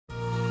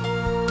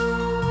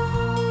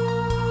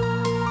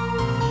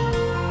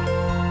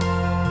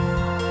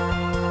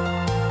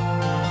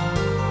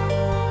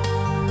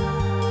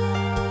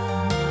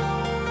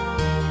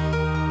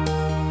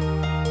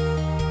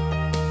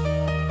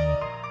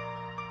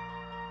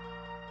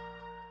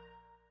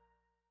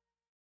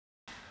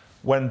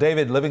When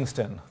David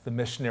Livingstone, the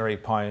missionary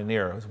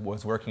pioneer,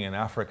 was working in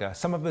Africa,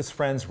 some of his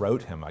friends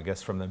wrote him, I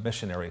guess from the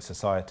Missionary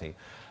Society,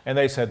 and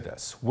they said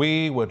this: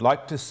 "We would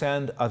like to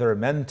send other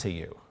men to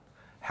you.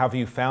 Have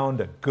you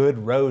found a good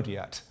road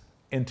yet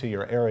into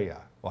your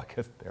area?" Well, I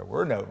guess there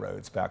were no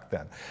roads back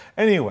then.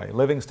 Anyway,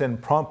 Livingstone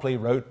promptly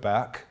wrote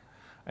back,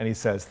 and he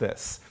says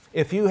this: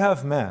 "If you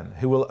have men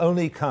who will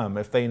only come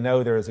if they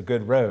know there is a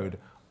good road,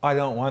 I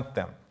don't want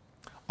them.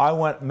 I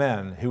want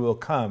men who will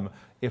come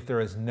if there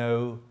is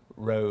no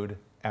road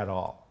at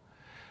all."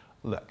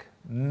 Look,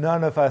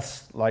 none of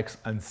us likes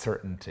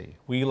uncertainty.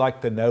 We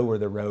like to know where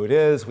the road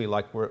is. We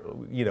like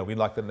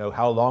to know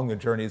how long the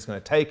journey is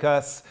going to take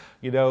us.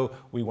 We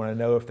want to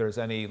know if there's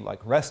any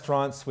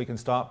restaurants we can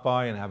stop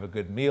by and have a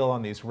good meal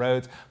on these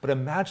roads. But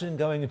imagine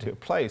going into a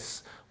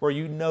place where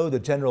you know the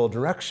general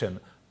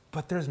direction,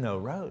 but there's no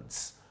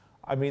roads.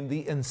 I mean,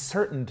 the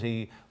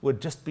uncertainty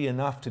would just be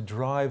enough to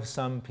drive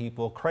some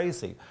people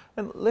crazy.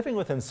 And living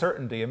with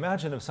uncertainty,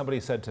 imagine if somebody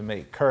said to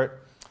me,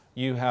 "Kurt,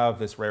 you have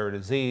this rare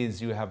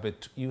disease, you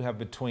have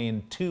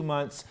between 2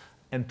 months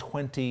and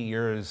 20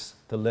 years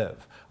to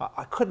live."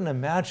 I couldn't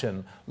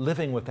imagine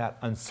living with that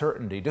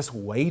uncertainty, just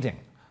waiting,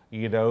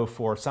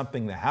 for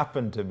something to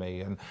happen to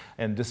me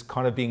and just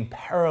kind of being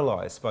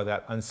paralyzed by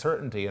that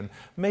uncertainty. And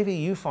maybe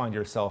you find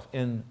yourself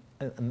in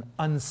an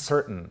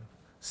uncertain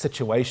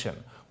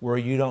situation where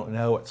you don't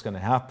know what's going to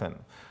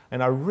happen.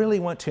 And I really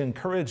want to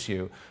encourage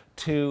you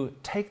to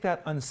take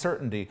that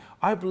uncertainty.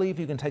 I believe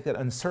you can take that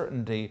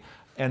uncertainty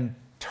and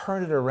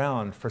turn it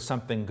around for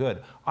something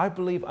good. I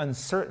believe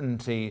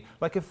uncertainty,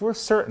 like if we're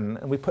certain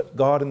and we put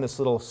God in this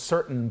little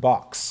certain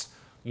box,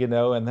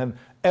 and then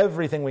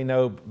everything we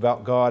know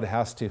about God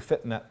has to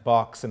fit in that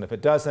box, and if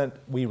it doesn't,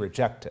 we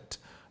reject it.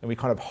 And we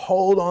kind of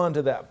hold on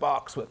to that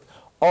box with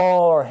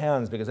all our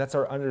hands because that's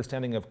our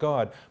understanding of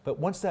God. But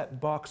once that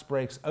box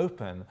breaks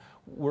open,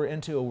 we're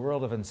into a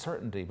world of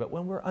uncertainty. But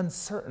when we're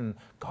uncertain,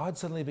 God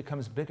suddenly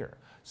becomes bigger.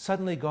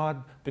 Suddenly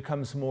God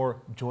becomes more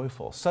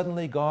joyful.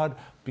 Suddenly God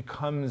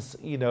becomes,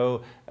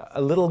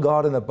 a little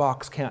God in a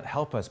box can't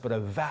help us, but a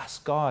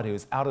vast God who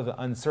is out of the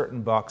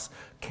uncertain box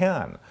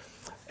can.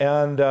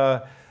 And,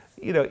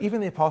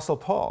 even the Apostle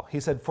Paul, he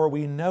said, "For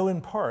we know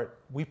in part,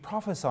 we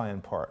prophesy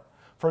in part.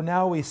 For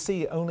now we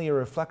see only a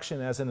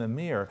reflection as in a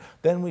mirror,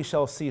 then we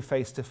shall see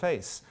face to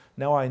face.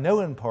 Now I know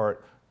in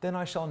part, then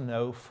I shall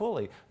know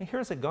fully." And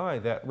here's a guy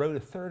that wrote a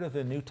third of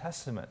the New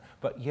Testament,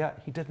 but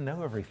yet he didn't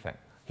know everything.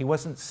 He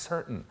wasn't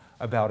certain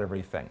about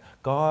everything.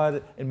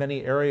 God, in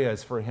many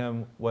areas for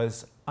him,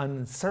 was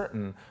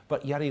uncertain,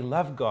 but yet he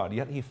loved God,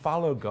 yet he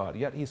followed God,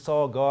 yet he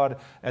saw God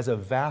as a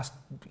vast,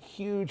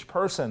 huge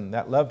person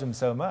that loved him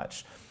so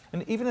much.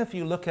 And even if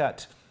you look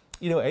at,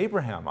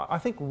 Abraham, I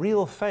think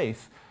real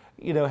faith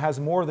has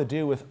more to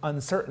do with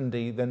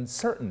uncertainty than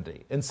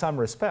certainty in some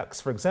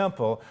respects. For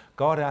example,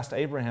 God asked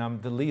Abraham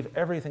to leave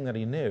everything that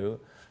he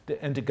knew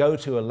and to go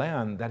to a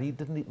land that he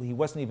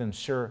wasn't even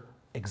sure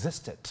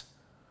existed.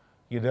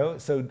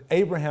 So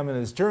Abraham in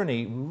his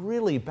journey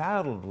really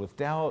battled with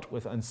doubt,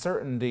 with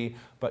uncertainty,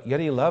 but yet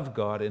he loved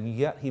God and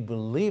yet he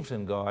believed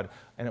in God,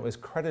 and it was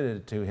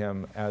credited to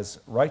him as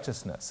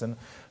righteousness. And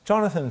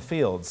Jonathan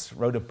Fields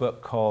wrote a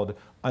book called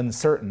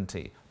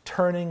Uncertainty: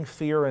 Turning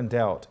Fear and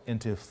Doubt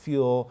into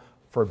Fuel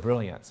for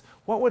Brilliance.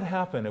 What would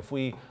happen if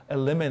we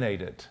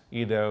eliminated,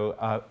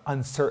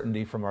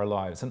 uncertainty from our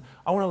lives? And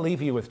I want to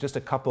leave you with just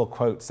a couple of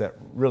quotes that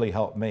really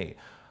helped me.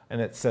 And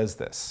it says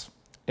this: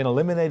 "In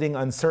eliminating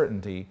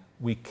uncertainty,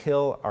 we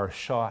kill our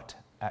shot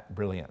at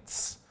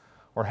brilliance."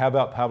 Or how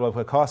about Pablo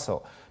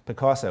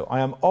Picasso?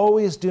 "I am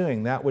always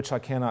doing that which I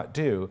cannot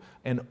do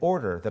in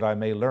order that I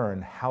may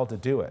learn how to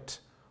do it."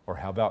 Or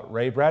how about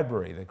Ray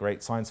Bradbury, the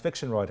great science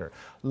fiction writer?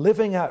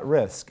 "Living at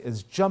risk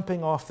is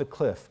jumping off the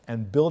cliff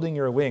and building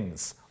your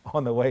wings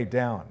on the way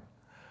down."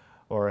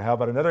 Or how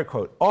about another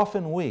quote?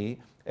 "Often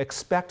we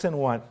expect and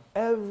want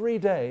every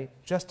day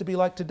just to be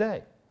like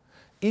today,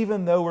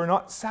 even though we're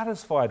not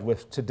satisfied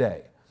with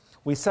today.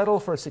 We settle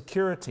for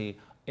security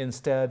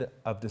instead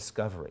of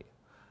discovery.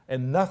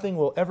 And nothing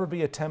will ever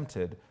be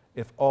attempted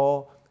if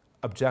all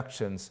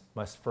objections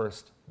must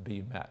first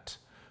be met."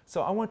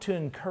 So I want to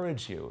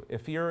encourage you,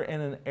 if you're in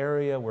an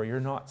area where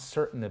you're not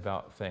certain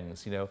about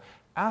things,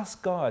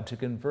 ask God to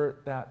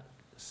convert that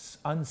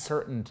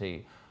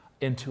uncertainty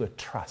into a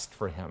trust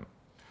for Him.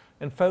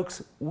 And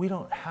folks, we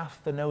don't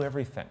have to know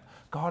everything.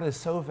 God is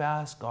so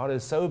vast, God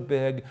is so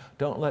big.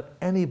 Don't let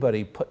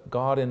anybody put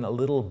God in a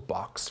little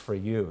box for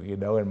you,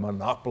 and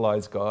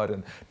monopolize God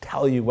and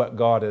tell you what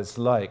God is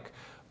like.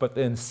 But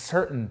the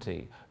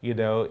uncertainty,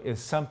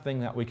 is something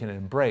that we can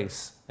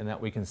embrace and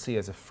that we can see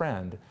as a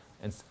friend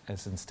as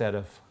instead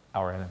of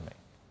our enemy.